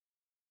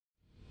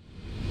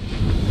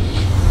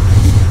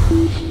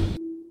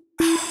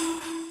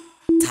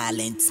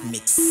talent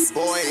mix.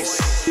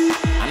 Boys.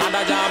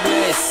 Another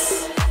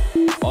jobless.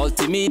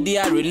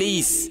 Multimedia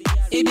release.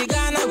 It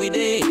began with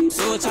day.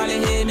 So Charlie,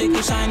 hey, make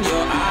you shine your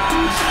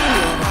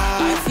eye.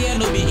 Life here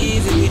no be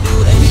easy. We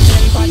do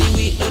anything for the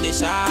week, no they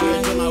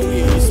shine.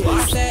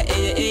 I say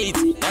 8,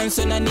 and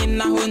so none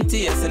in a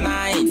hunty as a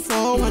 9.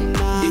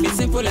 It be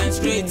simple and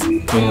straight.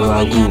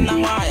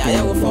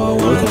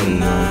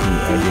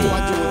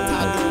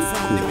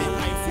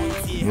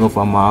 No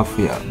for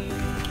mafia.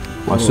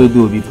 What so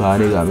do be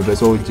party?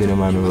 Because all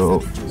gentlemen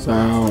roll.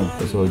 Sound.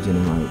 That's all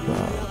gentlemen.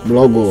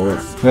 Blogger.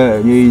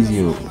 Hey,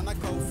 easy.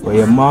 But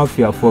your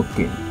mafia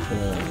fucking.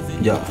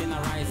 Yeah.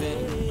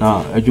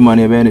 Now, a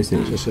Jumani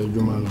benefit. Just a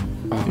Jumano.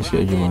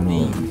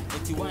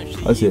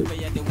 I said,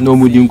 no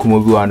moving come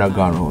over on a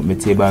gun.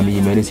 Meteba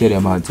me, many said a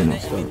mountain.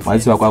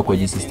 Myself, I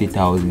could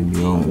 60,000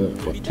 beyond.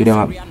 To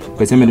them,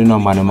 but some of the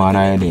number of man,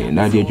 I did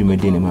not do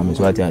Medina, mamma.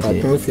 So I say, I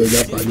don't feel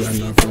that I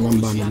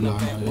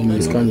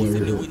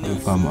am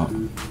farmer.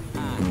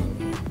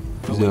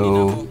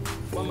 So,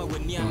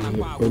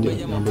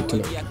 okay.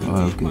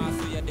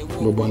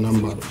 Global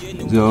number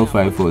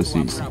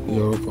 0546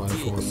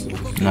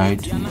 0546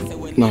 92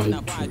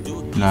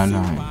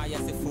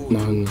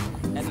 99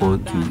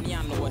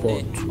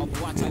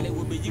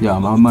 42. Yeah,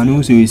 my man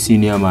who say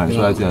senior man,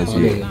 so I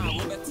say.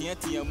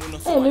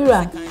 Hey,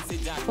 Mira,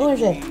 what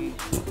is it?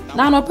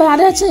 Now, no, I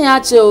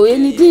don't know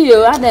any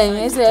deal. I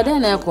don't say, I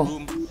don't know.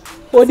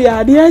 Oh, the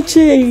idea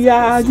change,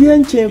 ya,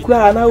 the change,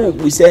 cry, now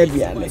we say, I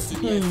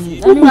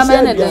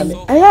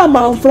am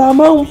on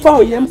from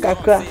for yam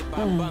kakra.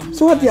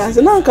 So what the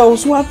answer now can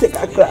swat take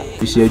a crack.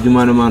 You see a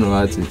Jumano man or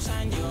artist?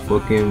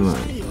 Okay, man.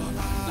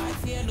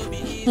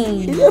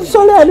 If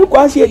so, I look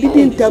what she did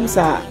in terms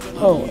of.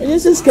 Oh,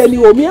 this is can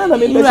you me and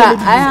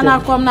I am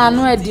not come now,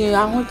 no idea.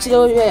 I want you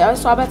to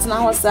so I bet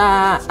now was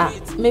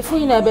me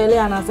free in a belly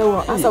and I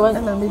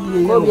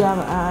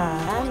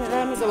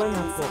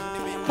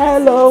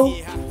hello.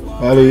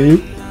 Hello.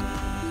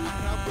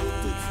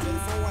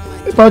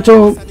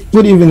 Pacho,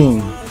 good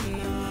evening.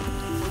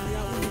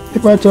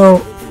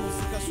 Pacho,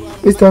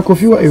 Mr.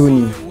 Kofi wa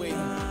euni.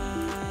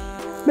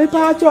 Me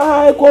Pacho,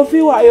 I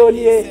Kofi wa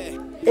euni.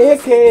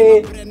 AK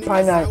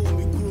Panya.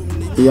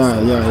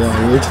 Yeah. You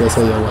actually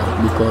say you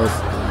because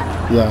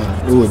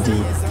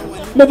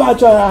Me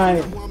Pacho,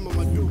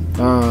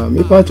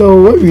 me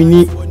Pacho, what we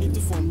need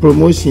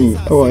promotion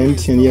or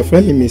MTN. Your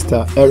friend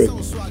Mr. Eric.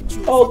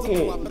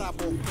 Okay.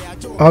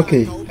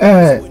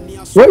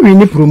 What we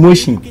need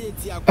promotion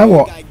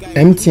our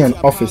MTN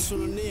office.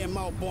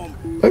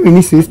 What we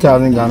need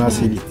 6,000 Ghana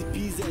cedi.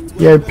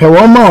 Yeah, per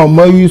one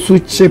more use so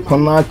cheap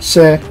on that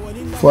chair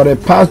for the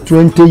past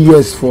 20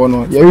 years for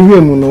no. Yeah, we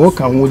no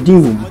can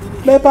do.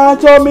 Me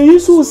Pacho, me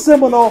use so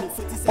similar.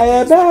 I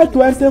about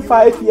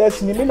 25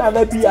 years. You mean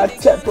I be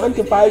at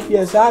 25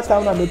 years. That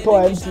time I me to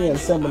MTN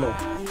seminar.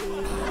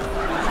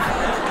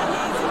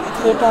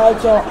 Me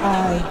Pacho,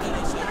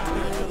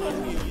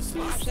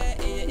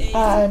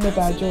 I me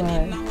Pacho,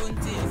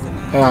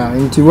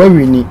 into what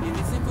we need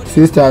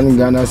 6,000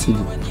 Ghana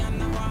cedi.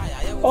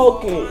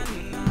 Okay.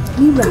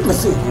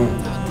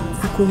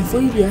 I couldn't for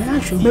you. I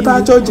show Me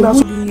Pacho,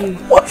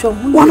 what?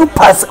 One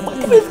pass.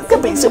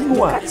 Get me some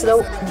more.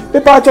 Me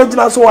Pacho,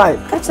 that's why.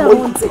 Catch I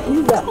want to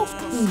do that.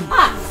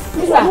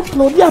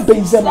 No, they are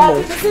being sent.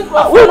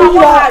 Where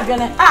are you?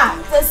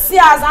 The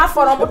sears are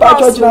for a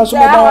Pacho.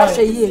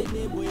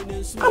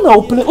 I'm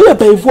not playing. We are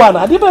paying for one.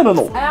 I didn't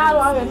know. I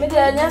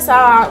yes,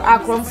 I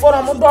come for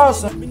a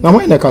dozen. Now,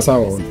 when the Casa,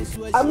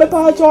 I'm a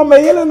Pacho, my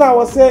yellow. I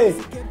was saying,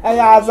 I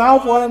have now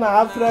for an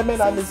half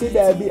remnant and they say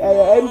there be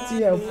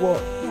empty and for.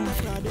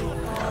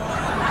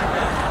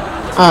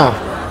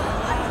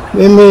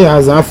 Me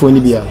as a phone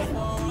Libya.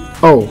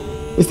 Oh,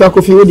 Mr.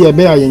 Kofi, would you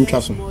bear in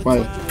Trasson?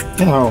 Why?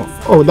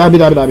 Oh, Dabby.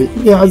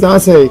 Yeah, as I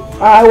say,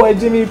 I want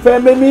Jimmy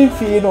Family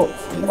Fino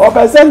or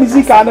by some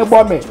music and a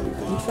bomb. Me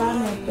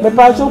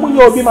Pacho,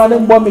 will be man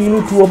and bomb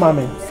you to a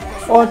mammy.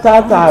 Or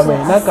Tata,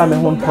 not coming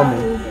home for me.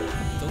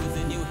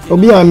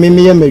 Obia,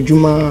 me,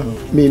 Juma,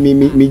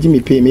 me,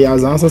 Jimmy pay me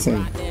as answer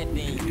saying.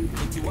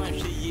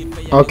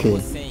 Okay.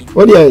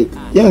 What the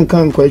young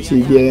can't quite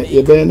see here,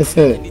 you better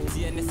say.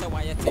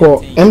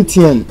 Call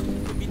MTN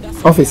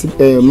office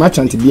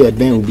merchant be a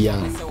ben ubia.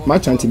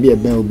 Merchant be a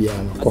ben ubia.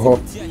 Call.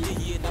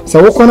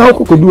 So what can I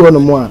do on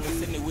more?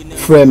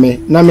 Frame,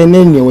 na me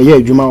name we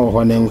ye Juma or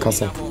Hone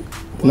Nkasa.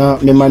 Na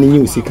me money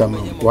new sikama.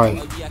 Why?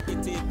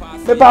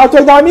 The Pacho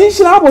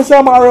Damisha was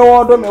some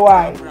reward me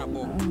why.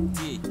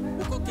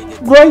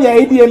 Grow your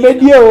idea,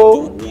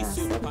 medio.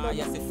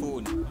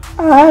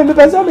 I'm the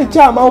person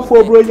charm out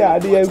for Broya,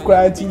 dear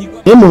Cratty.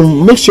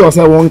 Make sure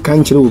I won't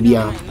country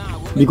ubia.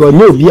 Because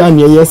no be an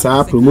yes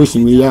our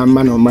promotion we are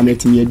man or man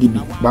to me DB.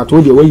 But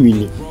what the way we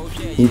need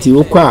into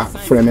Oka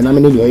from an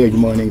amendment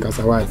morning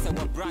Casaway.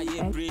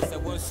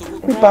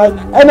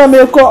 And I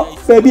may call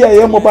baby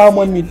a mobile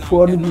money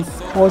for me.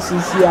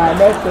 Horses here,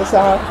 next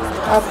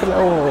after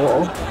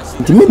all.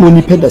 To me,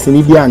 money peddlers in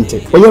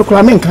Ibiante, or your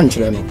cramming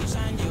country. And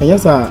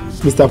yes,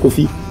 Mr.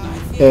 Kofi,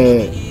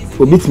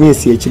 obit me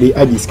see actually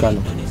at this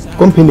canoe.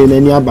 Company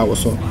any about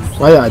so.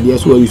 Why are they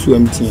so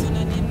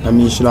MTN? na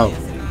me nhyira wo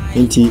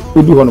nti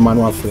odu ho no ma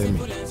no afrɛ me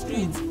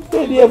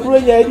Baby, a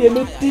brother, I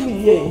didn't see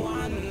me.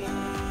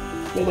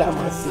 Madam,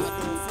 I see.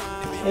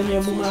 And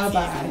your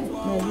mama,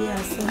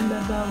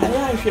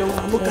 I shall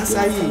look as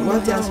I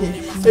what I say.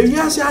 If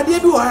you say I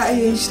did do,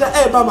 I shall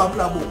ever my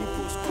problem.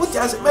 What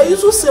I say, you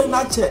so same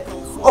nature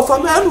of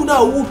a man who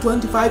now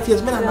 25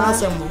 years, men and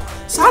assemble.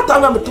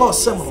 Satan, I'm a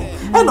toss some,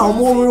 and no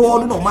more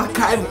reward no my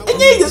kind.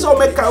 And you just all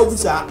make out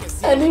with that.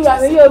 And you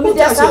are me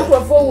just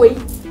for 4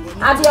 weeks.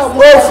 I deal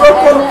with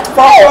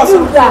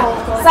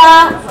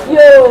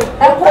you.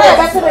 A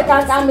better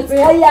can come with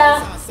here.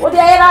 What the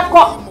air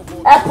cop?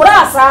 A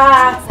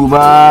prasa.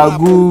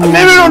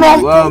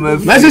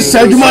 Messi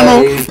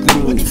Sajumano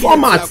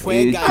format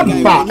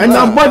and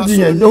I'm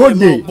budgeting the whole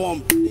day.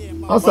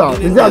 Also,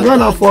 is that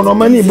gonna for no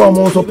money bomb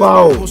also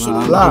power?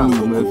 La,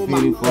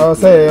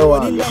 say,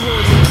 also,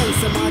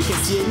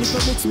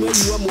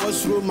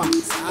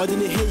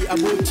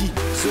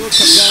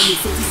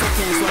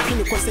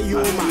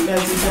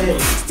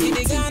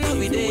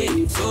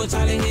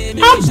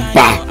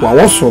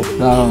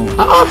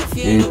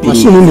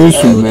 machine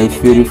nation, my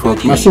very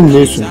fuck, machine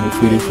nation, my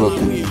very fuck.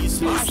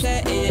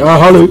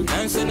 Hello.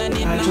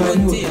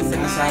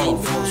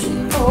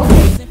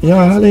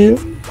 Yeah, hello.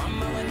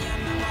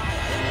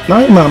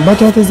 Now, man,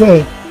 but what is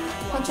it?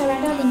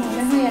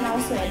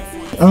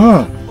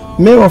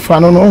 Me of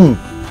Fanon.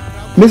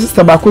 Mrs.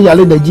 Tobacco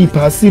Yale the Jeep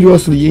has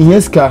seriously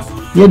Yeska,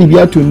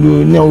 Yadibia to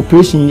do no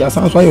operation, as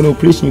sounds why an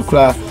operation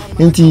cry,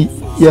 and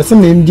yes, some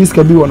name this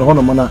can be on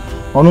Honomana,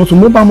 or not to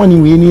mobile money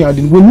we need, I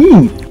didn't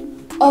mean.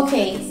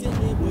 Okay.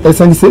 A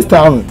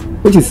 76,000,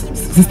 which is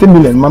 60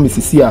 million, Mammy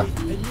Cecilia.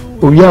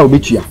 Oh, yeah,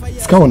 Obitia,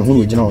 Scout on whom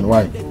we know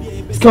why.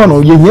 Scout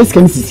on yes,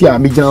 can see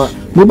Mijana,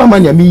 mobile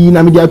money, I mean,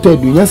 I'm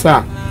told you, yes,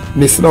 sir.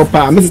 Miss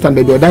Lopa, Mrs. and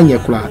Bedo Daniel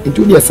Cra,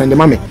 into the Sunday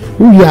Mammy,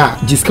 who are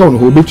discount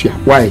who bet you.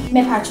 Why?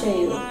 Me patch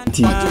you.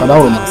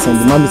 Padawoma send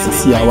the mommy to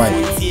see why.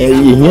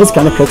 Yes,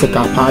 can a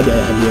critical party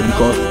idea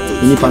because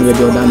any pan with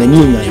your than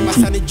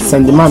any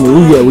send the mommy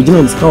who are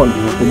original discount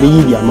will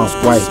be the amount.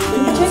 Why?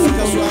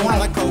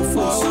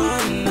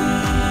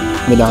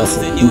 Medas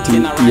into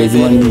yes,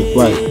 money.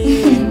 Why?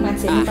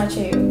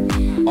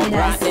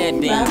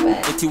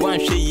 It's one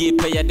she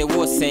pay the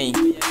war saying,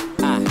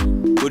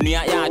 when you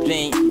are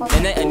drink,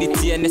 and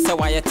it's the end of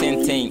why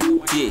 10.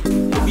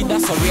 If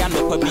that's a real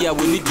no pabia,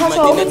 we need to make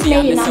the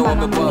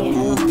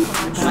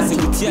I said,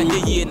 with you,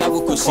 and I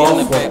will cushion on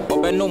the back,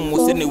 but no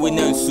more than the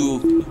winner. So,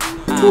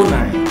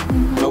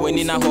 but when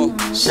in a hole,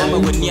 summer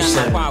when you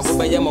are power,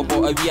 by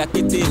Yamabo, a via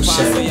kitty,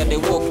 fire the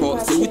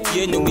walk, so with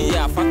you, and we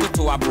are factor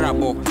to a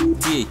bravo.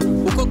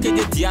 Who could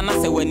get Diana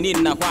say when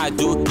in a while,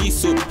 do he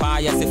so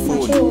pie as a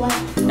fool.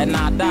 And I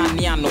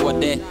don't know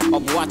there,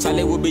 of what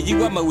I will be you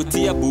with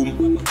your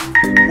boom.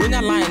 When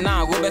I lie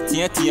now, go back to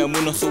your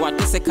moon, so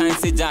what is a kind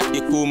of jack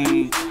you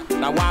come.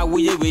 Now, why will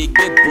you wake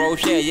big bro?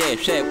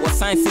 Share what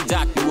science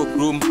jack you will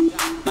groom.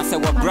 I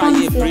said, what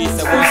Brian priest,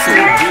 I want so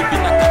deep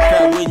in a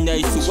crowd when you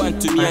want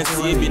to be and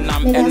see me.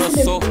 And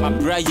also, my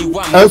Brian, you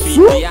want to be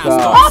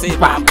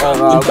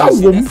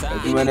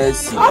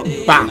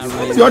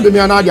you're the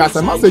man, I guess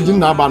a message in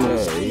Nabano.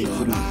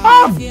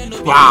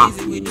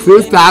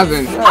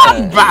 6,000.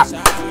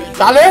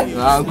 Charlie,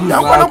 I'm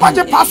going to watch a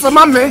pass a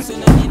mammy.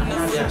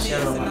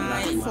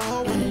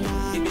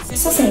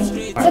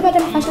 David,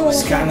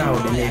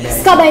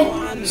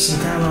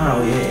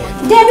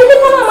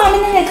 Mamma,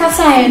 and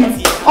Cassan,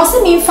 also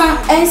mean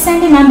and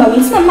send a number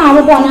with my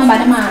mother born by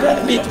the man.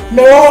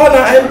 No,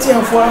 I'm empty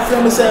and for a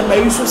friend, I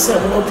used to say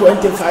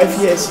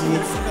 25 years.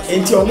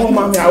 Until your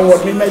mamma, I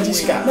want me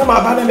magic. No, my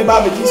banana, the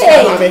barbecue.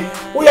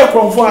 We are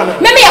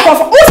conformed. Maybe I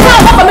conform. Who's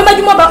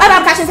mobile?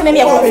 I'm catching some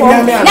maybe for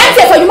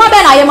your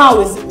mother, I am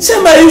out.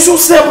 Same, I used to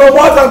say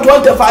more than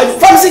 25.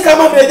 Fancy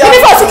come out.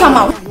 Before come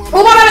out. Who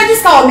want to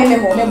discount me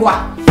more?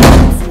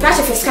 That's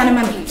if it's kind of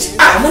money.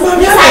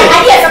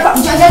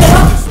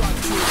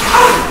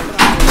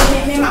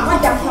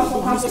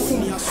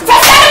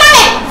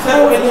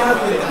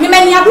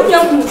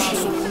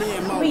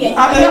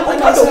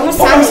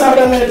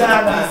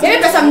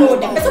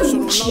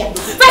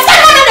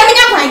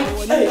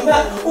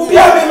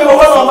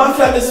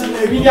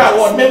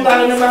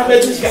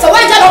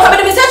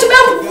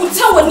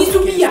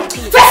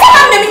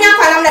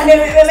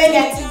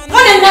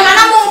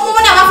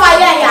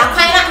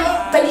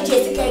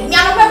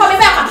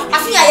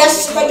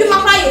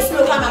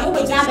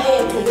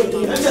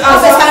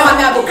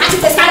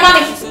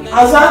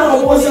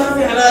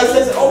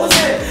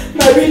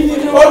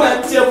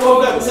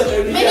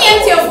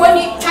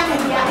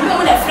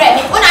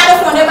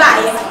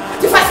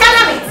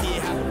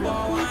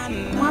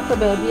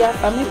 Baby,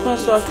 I'm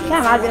conscious.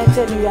 Can't I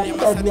tell you you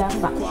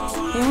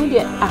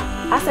get I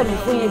said me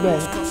for you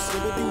there.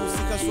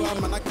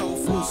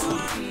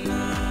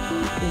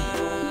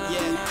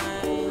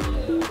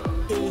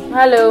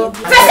 Hello.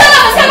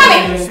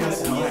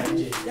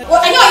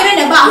 What are you in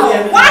about?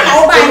 Why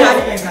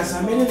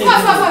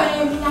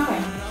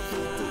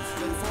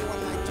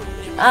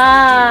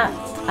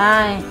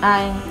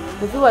I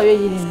before you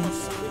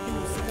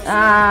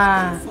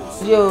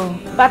yo,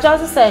 but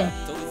also say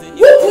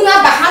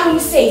Kuna Baham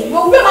say,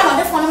 no woman on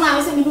the phone, man,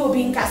 say, you will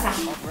be in Casa.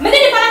 Many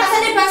people are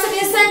sending person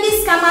in Sunday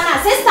scammer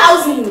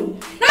 6,000.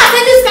 No, I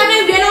send this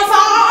coming, we know for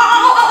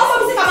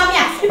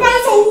Camania. People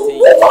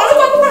who call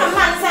a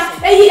man,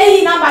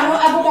 a number, no,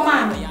 a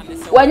man.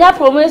 When your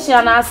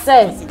promotion, I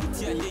said,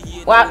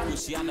 what?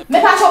 Me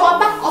pa cho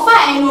oba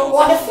eno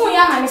o de phone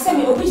ya ma me say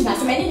me original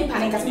so me dey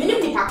panic as me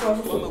dey pack cross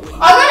so o no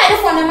na dey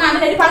phone na ma me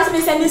dey panic me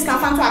send this can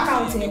fan to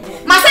account me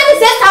ma send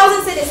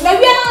 6,000 cedis me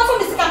we na phone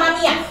this can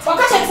mania o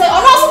ka check say o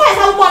no so why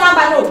say phone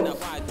number no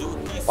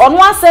on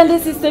one send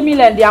 60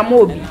 million dia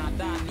mobi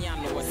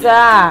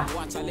sir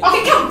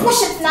okay can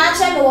push it na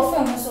check me wo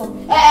phone so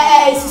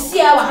see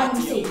ya wa hand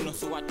say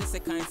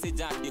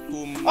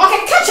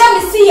okay catch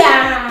me see ya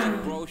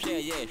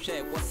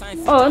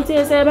oh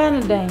until say ben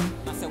den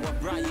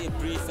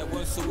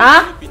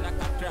ah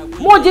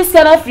mo just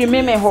kana free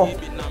me ho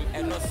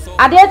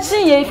ade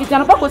chin ye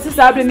fitana pa ko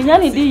sisa ado me nya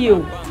ne di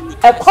yo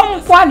e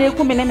kom kwa na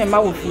eku me ne me ma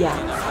wo fia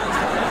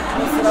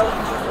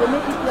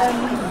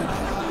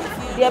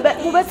dia be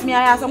mo betimi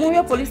aya so mo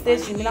we police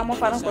station mi na mo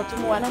fa no ko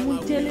tumu wa na mo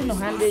jeli no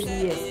 100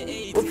 years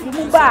ofiri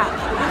mu ba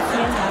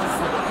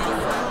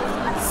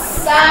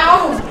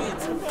sao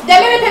de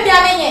me pe bia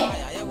menye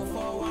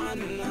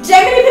je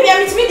me pe bia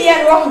mi timi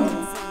dia ro ho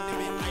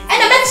e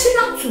na be chi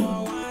na tu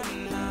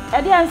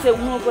e dey answer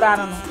wu kura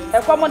no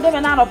e ko mo de me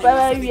na no pe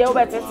wie wo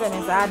betete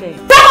ni sa de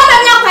pe mo be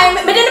mi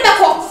akwan me de no be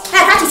ko e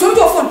ka chi so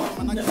to phone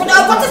ko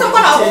da ko tese ko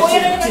na o ye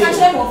ne ka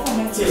che mo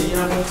phone te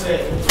ya mo te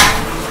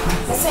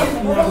se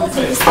mo mo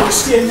te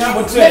ya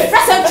mo te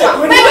present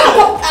me be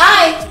ko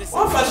ai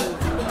o fa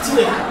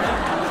ti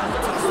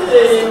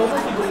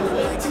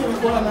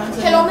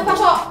hello me pa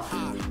cho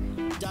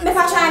me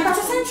pa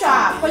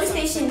central police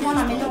station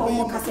one me no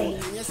mo ka say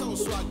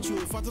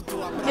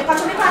me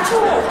pa cho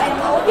o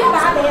bi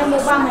ba be mo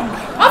ba man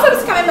o fa bi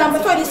ka me ba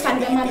to this can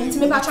be man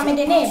me pa cho me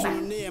de neighbor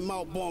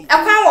e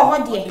kwa wo ho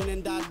de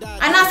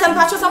ana sam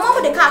pa cho so mo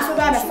de car so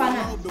ba be fa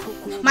na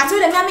ma to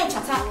de me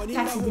chata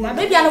taxi bi na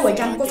be bia no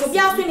wadwan ko so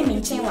bia so ni me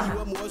nchen wa ha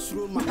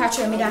me pa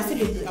cho me da se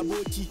be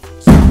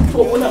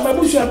o na ma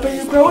bu sha pe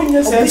yi kwa o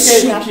nya se ke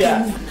ya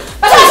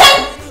pa cho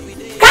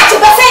catch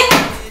the thing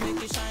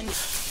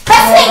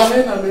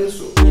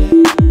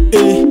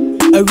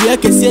awia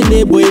kese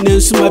ne boy na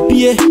nsuma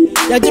pie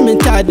ya je me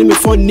ntade me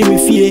fon ni me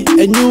fie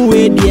enyu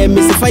we de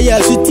me se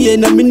fire sutie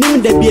na me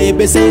nim da bia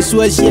be say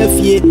so ahia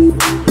fie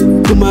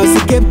Kumasi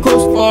Cape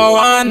Coast for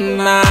one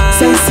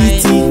Sun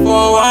City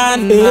for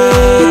one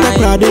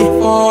Takrade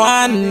for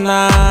one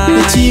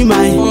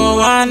Chimai for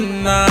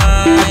one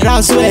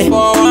Across way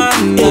for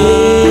one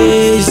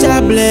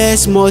Ja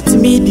bless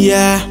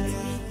multimedia